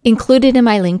information. Included in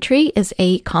my link tree is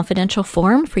a confidential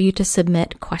form for you to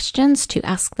submit questions to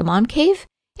Ask the Mom Cave.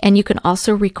 And you can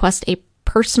also request a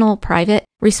personal private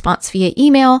response via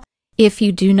email if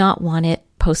you do not want it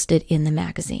posted in the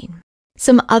magazine.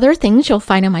 Some other things you'll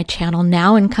find on my channel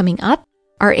now and coming up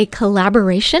are a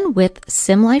collaboration with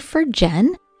Sim Life for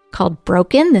Jen called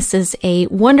Broken. This is a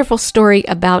wonderful story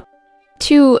about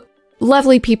two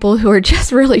lovely people who are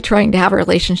just really trying to have a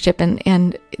relationship,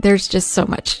 and there's just so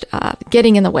much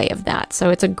getting in the way of that. So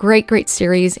it's a great, great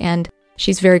series, and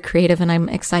she's very creative, and I'm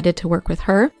excited to work with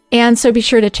her. And so be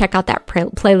sure to check out that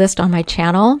playlist on my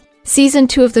channel. Season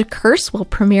 2 of The Curse will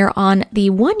premiere on the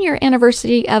 1-year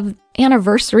anniversary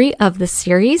of the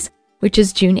series, which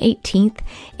is June 18th,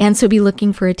 and so be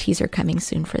looking for a teaser coming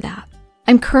soon for that.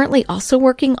 I'm currently also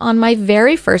working on my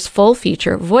very first full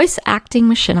feature voice acting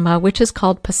machinima, which is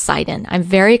called Poseidon. I'm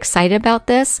very excited about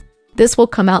this. This will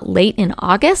come out late in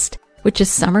August, which is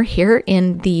summer here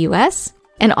in the US.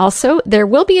 And also, there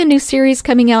will be a new series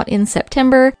coming out in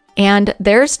September, and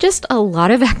there's just a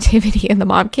lot of activity in the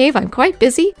Mom Cave. I'm quite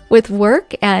busy with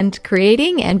work and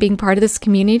creating and being part of this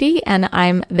community, and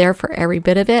I'm there for every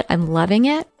bit of it. I'm loving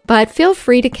it. But feel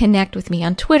free to connect with me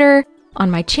on Twitter, on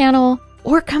my channel,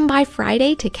 or come by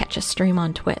Friday to catch a stream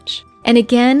on Twitch. And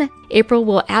again, April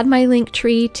will add my link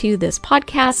tree to this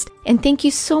podcast. And thank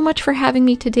you so much for having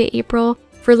me today, April,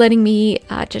 for letting me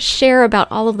just share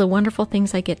about all of the wonderful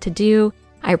things I get to do.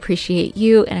 I appreciate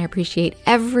you, and I appreciate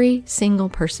every single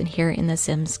person here in the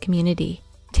Sims community.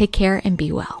 Take care and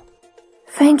be well.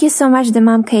 Thank you so much, The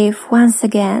Mom Cave, once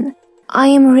again. I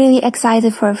am really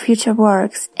excited for future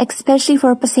works, especially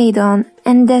for Poseidon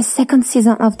and the second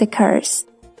season of The Curse.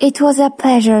 It was a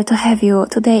pleasure to have you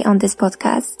today on this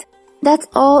podcast. That's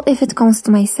all if it comes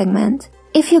to my segment.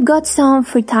 If you got some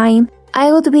free time,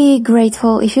 I would be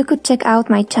grateful if you could check out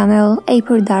my channel,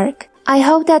 April Dark. I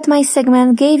hope that my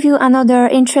segment gave you another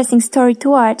interesting story to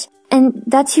watch and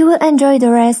that you will enjoy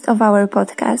the rest of our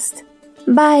podcast.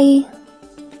 Bye!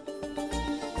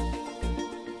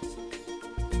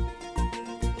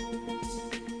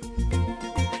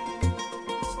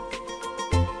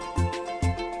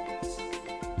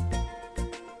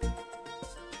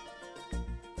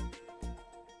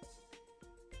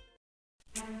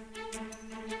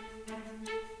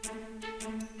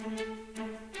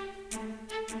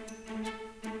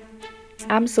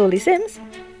 I'm Sully Sims.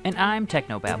 And I'm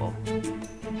Technobabble.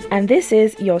 And this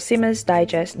is your Simmers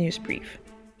Digest News Brief.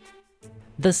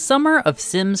 The summer of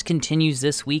Sims continues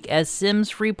this week as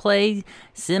Sims Freeplay,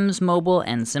 Sims Mobile,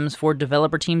 and Sims 4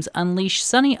 developer teams unleash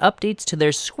sunny updates to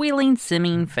their squealing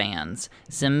simming fans.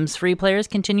 Sims Free players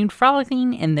continued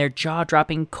frolicking in their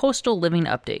jaw-dropping Coastal Living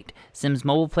update. Sims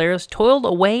Mobile players toiled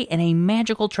away in a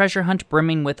magical treasure hunt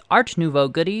brimming with Art Nouveau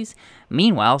goodies.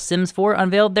 Meanwhile, Sims 4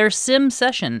 unveiled their Sim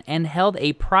Session and held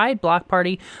a Pride block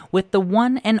party with the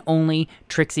one and only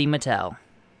Trixie Mattel.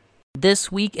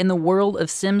 This week in the world of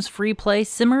Sims Freeplay,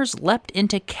 Simmers leapt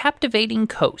into Captivating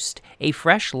Coast, a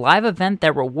fresh live event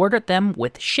that rewarded them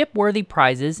with ship-worthy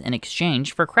prizes in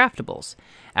exchange for craftables.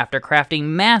 After crafting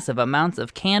massive amounts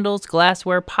of candles,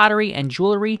 glassware, pottery, and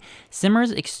jewelry,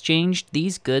 Simmers exchanged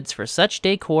these goods for such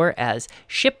decor as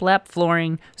shiplap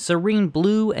flooring, serene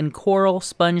blue and coral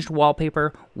sponged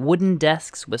wallpaper, wooden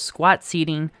desks with squat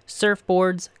seating,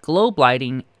 surfboards, globe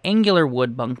lighting, angular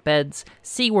wood bunk beds,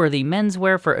 seaworthy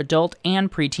menswear for adult and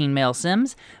preteen male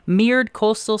Sims, mirrored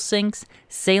coastal sinks,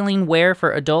 sailing wear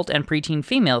for adult and preteen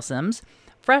female Sims,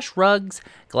 fresh rugs,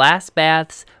 glass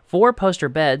baths, 4 poster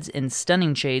beds in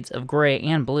stunning shades of gray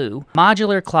and blue,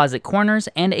 modular closet corners,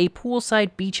 and a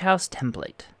poolside beach house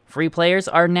template. Free players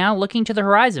are now looking to the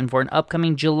horizon for an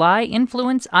upcoming July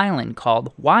influence island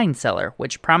called Wine Cellar,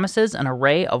 which promises an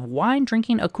array of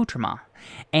wine-drinking accoutrements,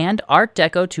 and Art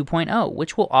Deco 2.0,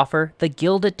 which will offer the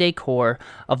gilded decor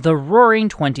of the roaring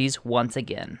 20s once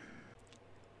again.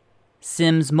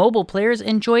 Sims Mobile players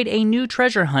enjoyed a new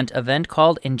treasure hunt event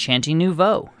called Enchanting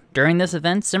Nouveau. During this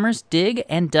event, Simmers dig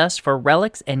and dust for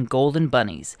relics and golden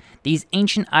bunnies. These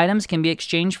ancient items can be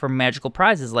exchanged for magical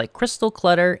prizes like crystal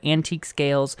clutter, antique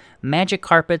scales, magic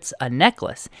carpets, a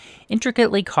necklace,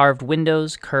 intricately carved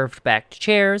windows, curved-backed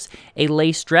chairs, a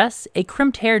lace dress, a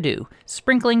crimped hairdo,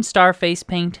 sprinkling star face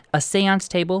paint, a seance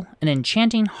table, an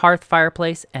enchanting hearth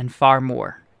fireplace, and far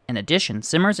more. In addition,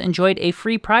 Simmers enjoyed a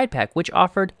free Pride Pack which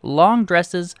offered long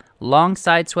dresses, long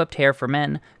side-swept hair for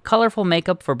men, colorful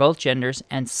makeup for both genders,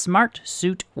 and smart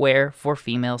suit wear for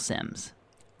female Sims.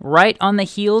 Right on the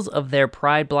heels of their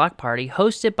Pride block party,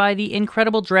 hosted by the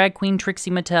incredible drag queen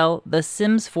Trixie Mattel, the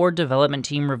Sims 4 development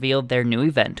team revealed their new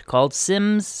event called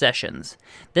Sims Sessions.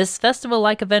 This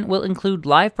festival-like event will include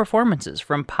live performances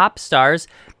from pop stars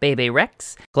Bebe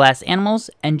Rexha, Glass Animals,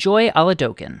 and Joy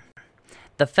Aladokin.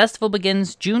 The festival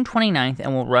begins June 29th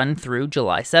and will run through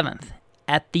July 7th.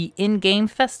 At the in-game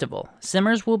festival,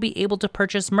 Simmers will be able to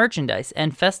purchase merchandise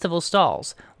and festival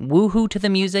stalls, woohoo to the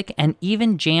music, and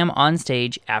even jam on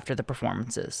stage after the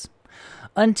performances.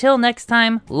 Until next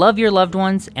time, love your loved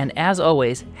ones, and as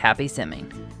always, happy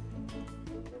simming.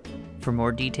 For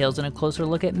more details and a closer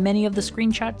look at many of the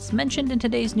screenshots mentioned in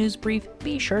today's news brief,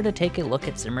 be sure to take a look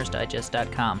at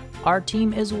simmersdigest.com. Our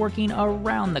team is working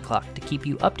around the clock to keep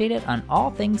you updated on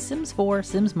all things Sims 4,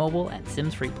 Sims Mobile, and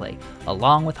Sims Freeplay,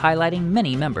 along with highlighting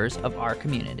many members of our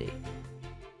community.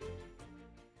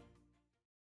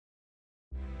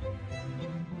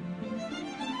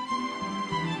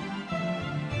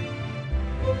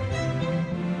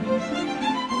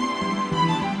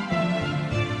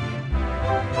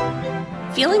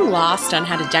 Feeling lost on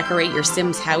how to decorate your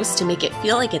Sims house to make it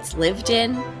feel like it's lived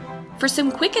in? For some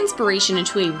quick inspiration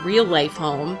into a real-life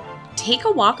home, take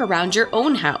a walk around your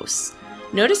own house.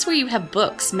 Notice where you have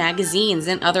books, magazines,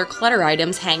 and other clutter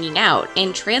items hanging out,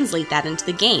 and translate that into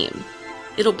the game.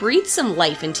 It'll breathe some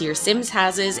life into your Sims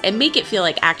houses and make it feel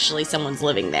like actually someone's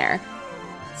living there.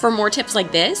 For more tips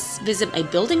like this, visit my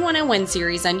Building 101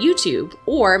 series on YouTube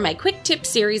or my Quick Tips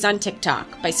series on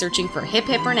TikTok by searching for Hip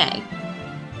Hip Renee.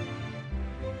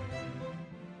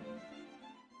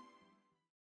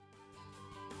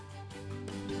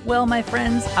 Well, my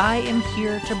friends, I am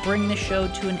here to bring the show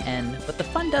to an end, but the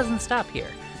fun doesn't stop here.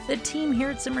 The team here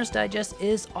at Simmers Digest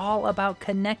is all about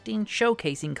connecting,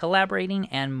 showcasing, collaborating,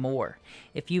 and more.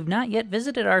 If you've not yet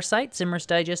visited our site,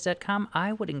 simmersdigest.com,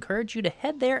 I would encourage you to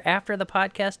head there after the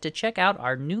podcast to check out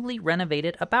our newly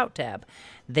renovated About tab.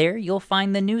 There you'll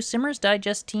find the new Simmers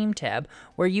Digest Team tab,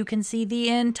 where you can see the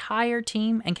entire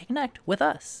team and connect with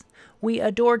us. We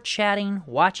adore chatting,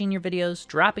 watching your videos,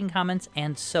 dropping comments,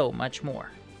 and so much more.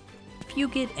 If you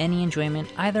get any enjoyment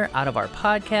either out of our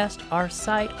podcast, our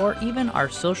site, or even our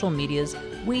social medias,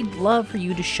 we'd love for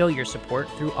you to show your support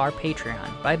through our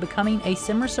Patreon by becoming a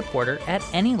Simmer supporter at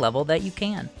any level that you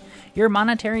can. Your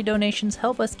monetary donations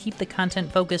help us keep the content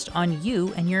focused on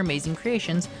you and your amazing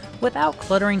creations without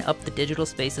cluttering up the digital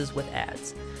spaces with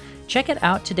ads. Check it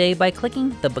out today by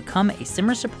clicking the Become a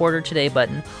Simmer Supporter Today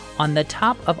button on the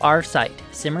top of our site,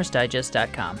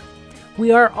 simmersdigest.com.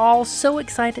 We are all so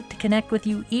excited to connect with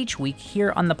you each week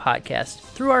here on the podcast,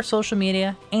 through our social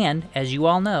media, and, as you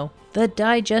all know, the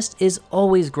Digest is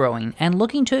always growing and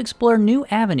looking to explore new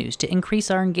avenues to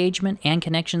increase our engagement and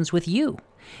connections with you.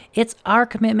 It's our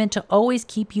commitment to always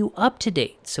keep you up to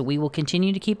date, so we will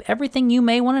continue to keep everything you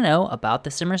may want to know about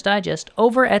the Simmers Digest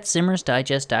over at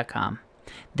simmersdigest.com.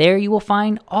 There you will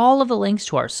find all of the links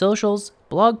to our socials,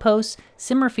 blog posts,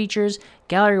 Simmer features,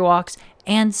 gallery walks,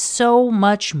 and so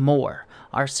much more.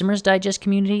 Our Simmers Digest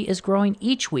community is growing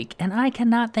each week, and I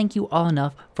cannot thank you all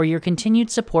enough for your continued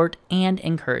support and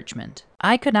encouragement.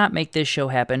 I could not make this show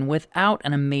happen without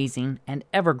an amazing and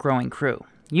ever-growing crew.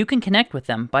 You can connect with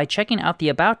them by checking out the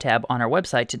About tab on our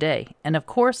website today, and of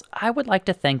course, I would like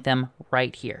to thank them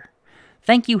right here.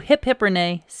 Thank you Hip Hip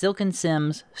Renee, Silken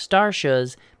Sims, Star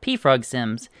Shuz, P-Frog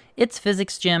Sims, It's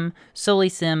Physics Gym, Soli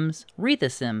Sims, Retha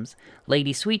Sims,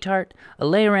 Lady Sweetheart,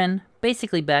 Alaren,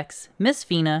 Basically Bex, Miss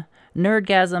Fina,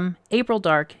 Nerdgasm, April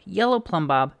Dark, Yellow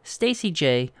Plumbob, Stacy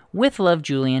J, With Love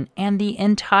Julian, and the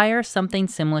entire Something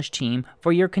Simlish team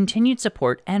for your continued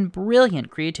support and brilliant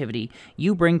creativity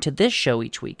you bring to this show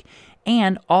each week,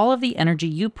 and all of the energy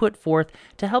you put forth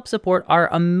to help support our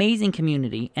amazing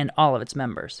community and all of its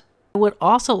members. I would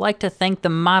also like to thank the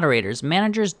moderators,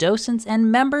 managers, docents, and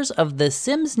members of the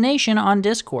Sims Nation on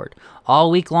Discord.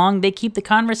 All week long, they keep the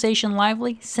conversation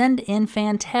lively, send in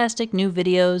fantastic new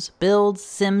videos, builds,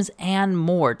 sims, and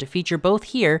more to feature both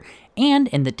here and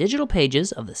in the digital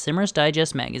pages of the Simmers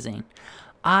Digest magazine.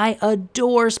 I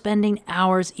adore spending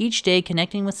hours each day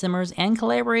connecting with Simmers and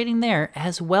collaborating there,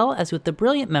 as well as with the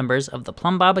brilliant members of the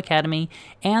Plumbob Academy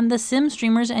and the Sim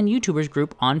Streamers and YouTubers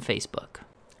group on Facebook.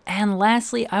 And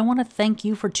lastly, I want to thank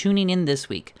you for tuning in this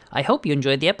week. I hope you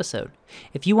enjoyed the episode.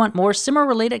 If you want more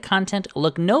Simmer-related content,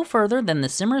 look no further than the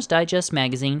Simmers Digest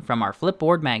magazine from our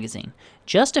Flipboard magazine.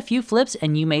 Just a few flips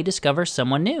and you may discover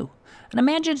someone new, an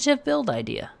imaginative build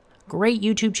idea, great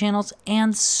YouTube channels,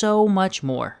 and so much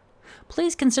more.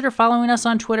 Please consider following us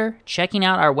on Twitter, checking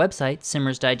out our website,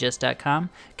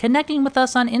 simmersdigest.com, connecting with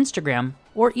us on Instagram,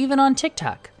 or even on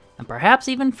TikTok, and perhaps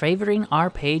even favoriting our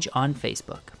page on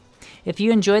Facebook. If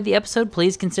you enjoyed the episode,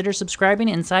 please consider subscribing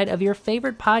inside of your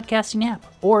favorite podcasting app,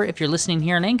 or if you're listening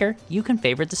here on Anchor, you can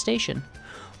favorite the station.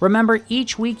 Remember,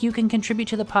 each week you can contribute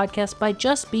to the podcast by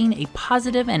just being a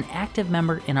positive and active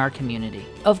member in our community.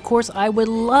 Of course, I would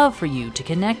love for you to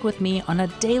connect with me on a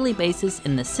daily basis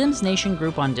in the Sims Nation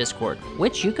group on Discord,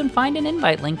 which you can find an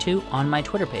invite link to on my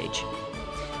Twitter page.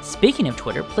 Speaking of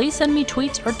Twitter, please send me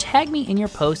tweets or tag me in your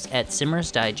posts at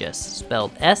Simmers Digest,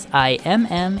 spelled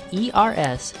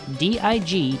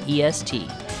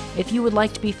SIMMERSDIGEST. If you would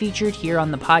like to be featured here on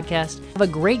the podcast, have a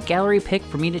great gallery pick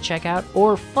for me to check out,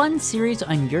 or fun series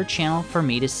on your channel for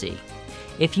me to see.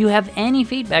 If you have any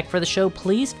feedback for the show,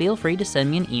 please feel free to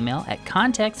send me an email at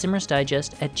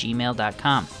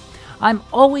contactsimmersdigest@gmail.com. I'm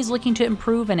always looking to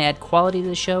improve and add quality to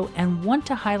the show and want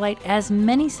to highlight as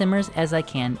many Simmers as I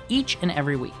can each and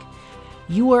every week.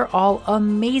 You are all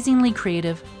amazingly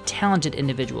creative, talented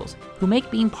individuals who make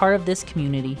being part of this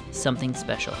community something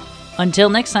special.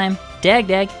 Until next time,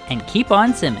 dag, and keep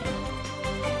on simming.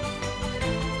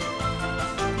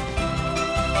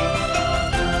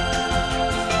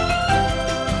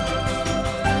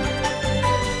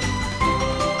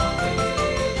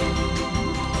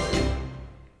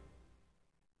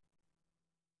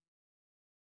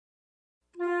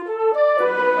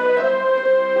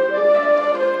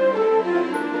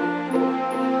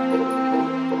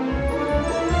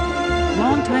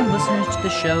 Longtime listeners to the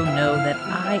show know that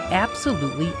I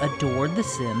absolutely adore The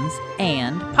Sims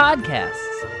and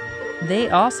podcasts. They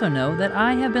also know that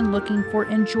I have been looking for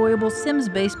enjoyable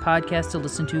Sims-based podcasts to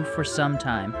listen to for some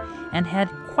time, and had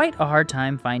quite a hard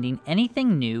time finding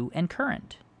anything new and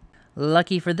current.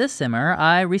 Lucky for this Simmer,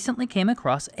 I recently came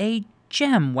across a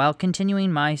gem while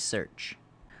continuing my search.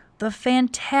 The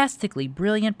fantastically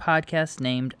brilliant podcast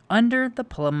named Under the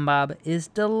Plumbob is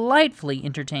delightfully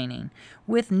entertaining,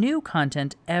 with new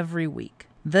content every week.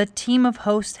 The team of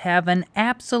hosts have an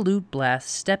absolute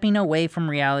blast stepping away from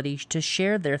reality to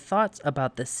share their thoughts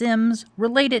about The Sims,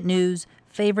 related news,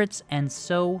 favorites, and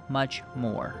so much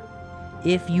more.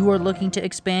 If you are looking to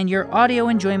expand your audio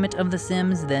enjoyment of The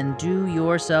Sims, then do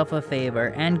yourself a favor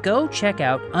and go check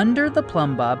out Under the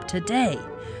Plumbob today.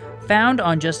 Found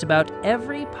on just about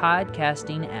every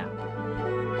podcasting app.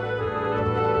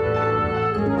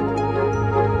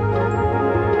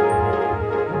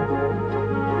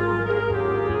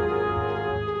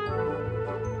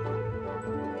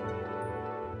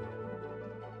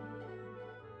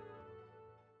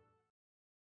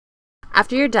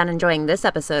 After you're done enjoying this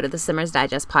episode of the Simmers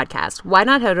Digest podcast, why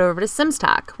not head over to Sims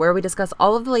Talk, where we discuss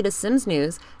all of the latest Sims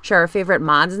news, share our favorite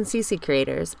mods and CC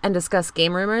creators, and discuss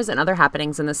game rumors and other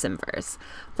happenings in the Simverse.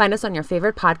 Find us on your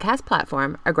favorite podcast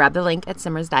platform or grab the link at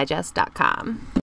simmersdigest.com.